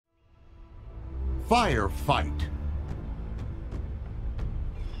Firefight.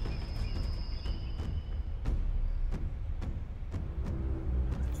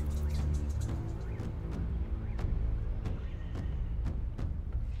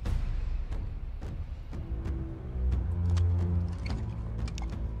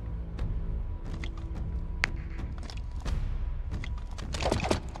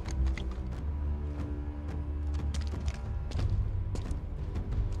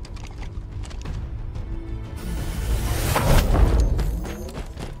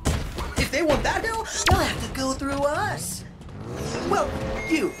 If they want that hill, they'll have to go through us. Well,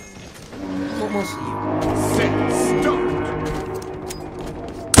 you. Well, mostly you. Set, start!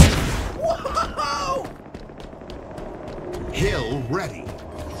 Whoa! Hill ready.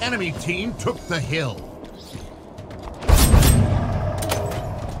 Enemy team took the hill.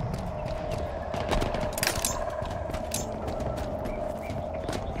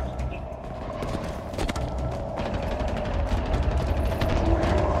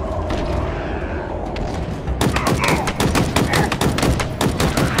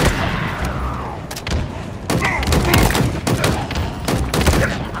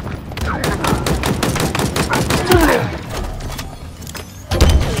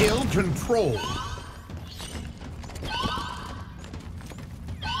 Control.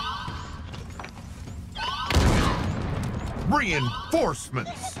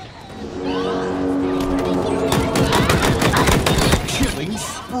 Reinforcements. Killing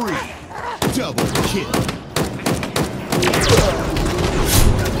spree. Double kill.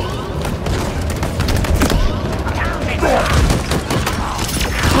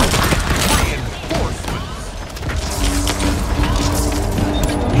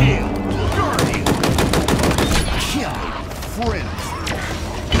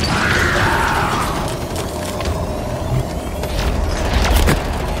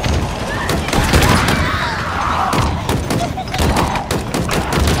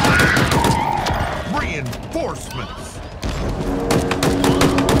 Reinforcements.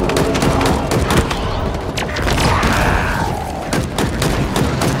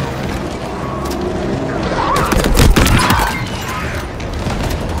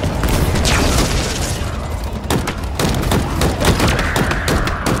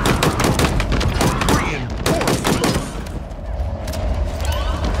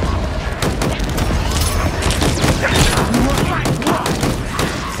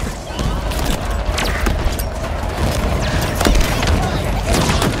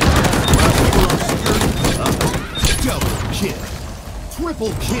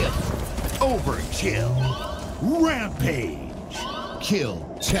 Triple kill. Overkill. Rampage.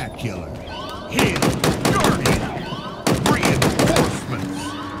 Kill-tacular. Hill. Guardian. Reinforcements.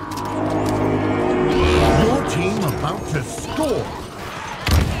 Your team about to score.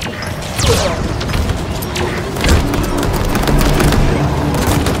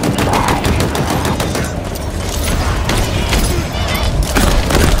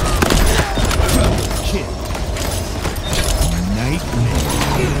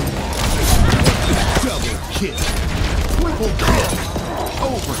 Kill. Triple kill.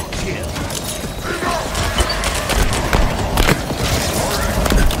 Overkill.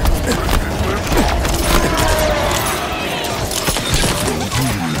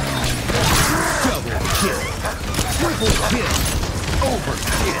 Double kill. Triple kill.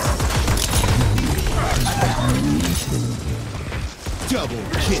 Overkill. Double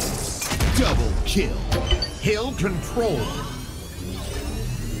kill. Double kill. Hill control.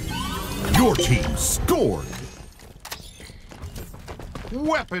 Your team scored.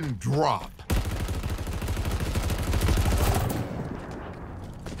 Weapon drop.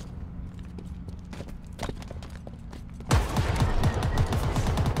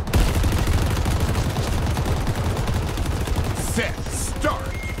 Set, start.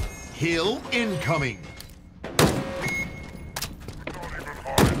 Hill incoming.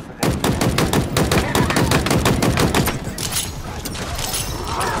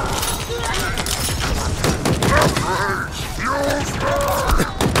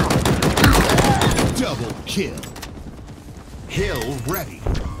 Double kill. Hill ready.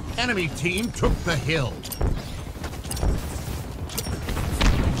 Enemy team took the hill.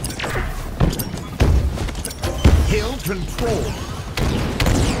 Hill control.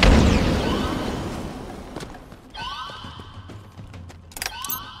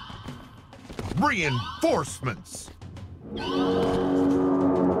 Reinforcements.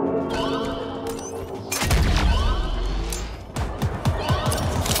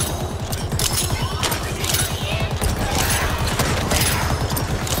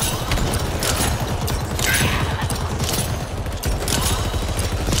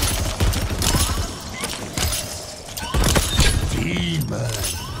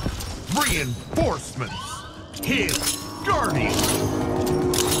 Reinforcements. His Guardian.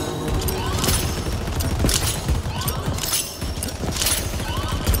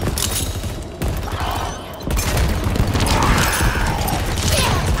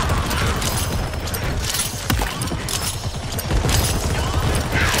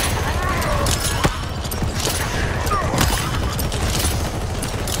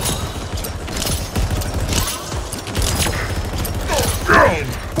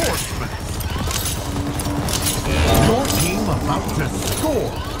 Your team about to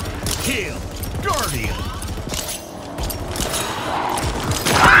score. Kill Guardian.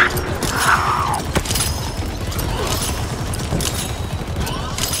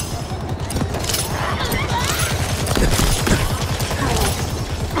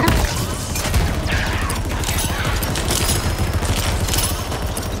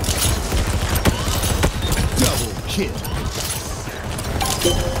 Double kill.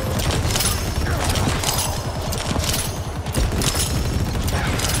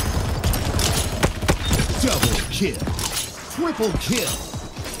 Double kill. Triple kill.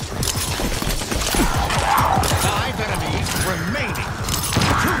 5 enemies remaining.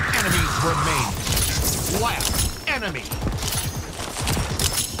 2 enemies remaining. Last enemy.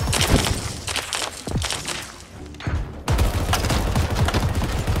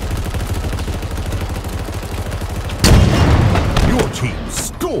 Your team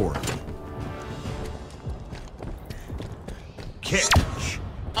scored. Catch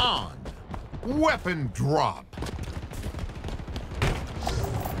on. Weapon drop.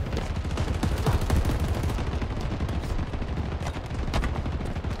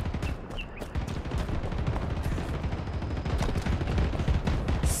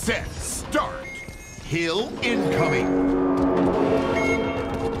 Set start. Hill incoming.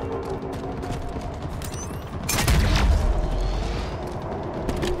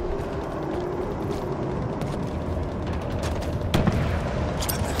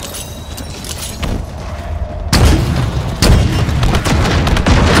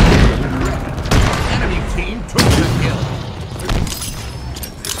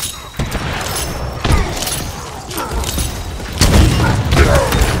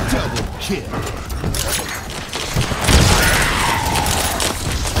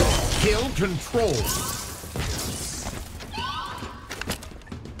 Kill control.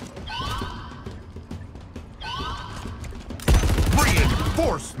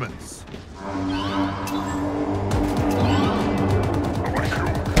 Reinforcements.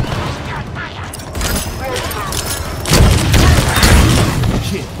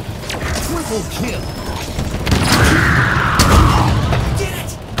 Kill. Triple kill. Did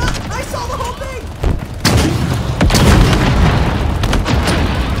it! I saw the whole thing!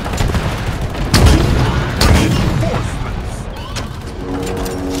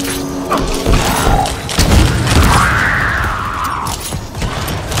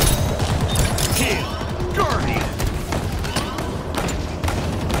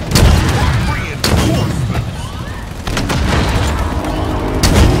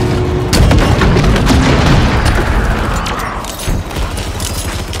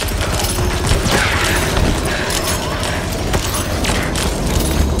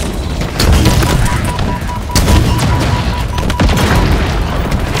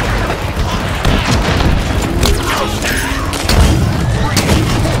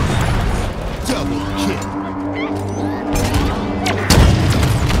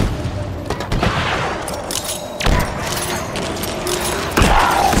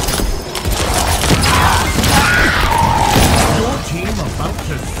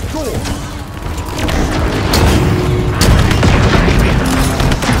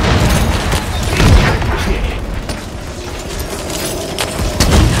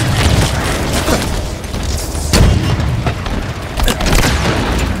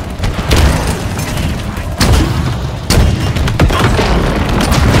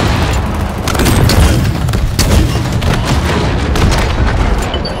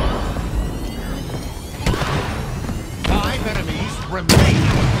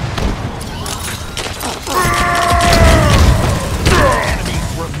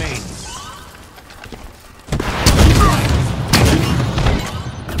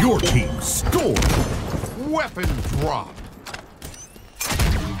 Your team scored. Weapon drop.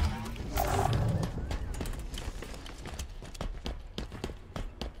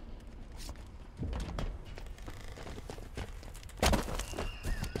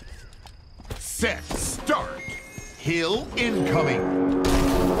 Set start. Hill incoming.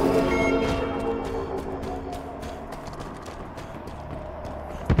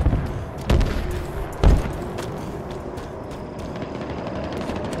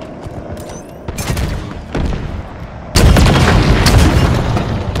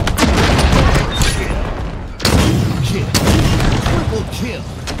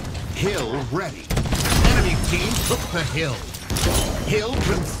 Hill ready. Enemy team took the hill. Hill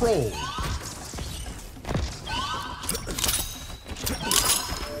controlled.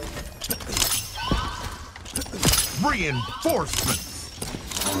 Reinforcements.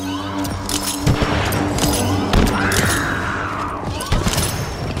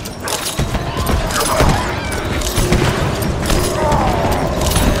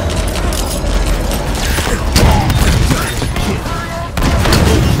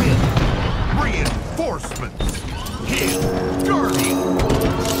 Reinforcements. Hill guardian.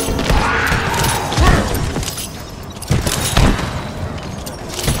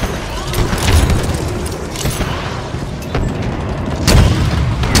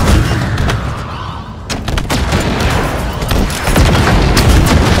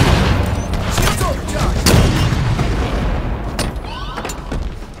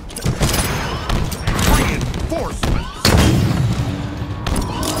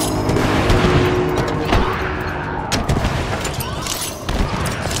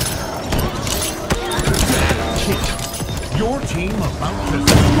 Your team about to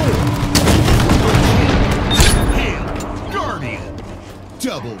score. Hail, Guardian.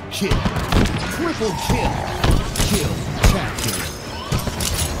 Double kill. Triple kill. Kill champion.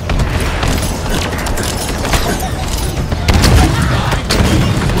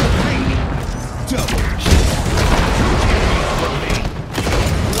 Double kill.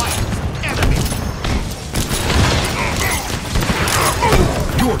 Last enemy.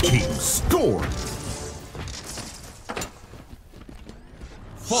 Your team scored.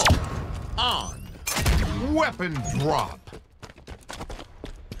 Fall on. Weapon drop.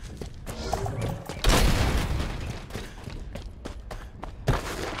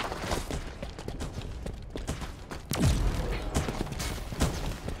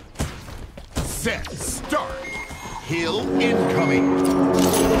 Set start. Hill incoming.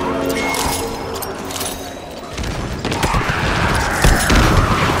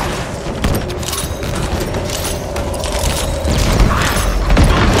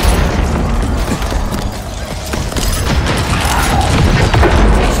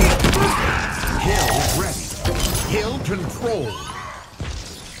 Hill control.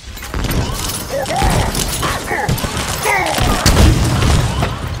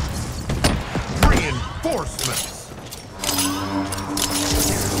 Reinforcements.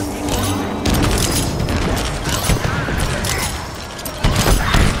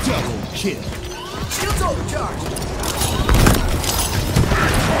 Double kill. Shields overcharged.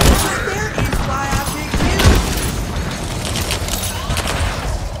 There is why I picked you.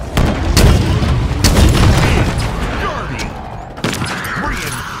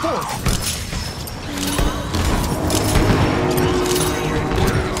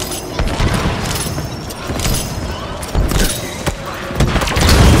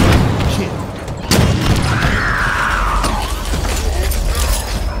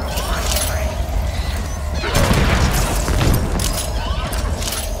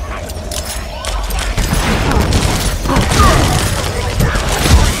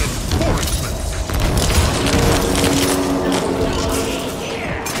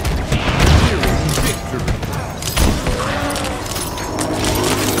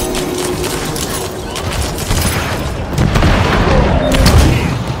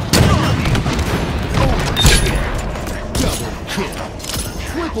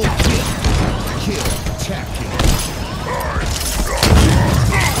 Triple kill. Kill champion.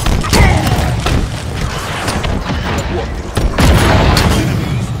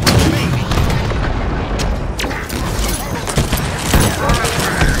 Enemies remaining.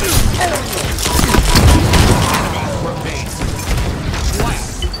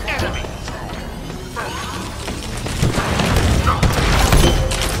 Last enemy.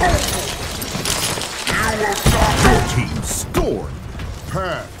 Your team scored.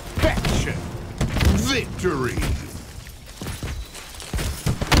 Perfection. Victory.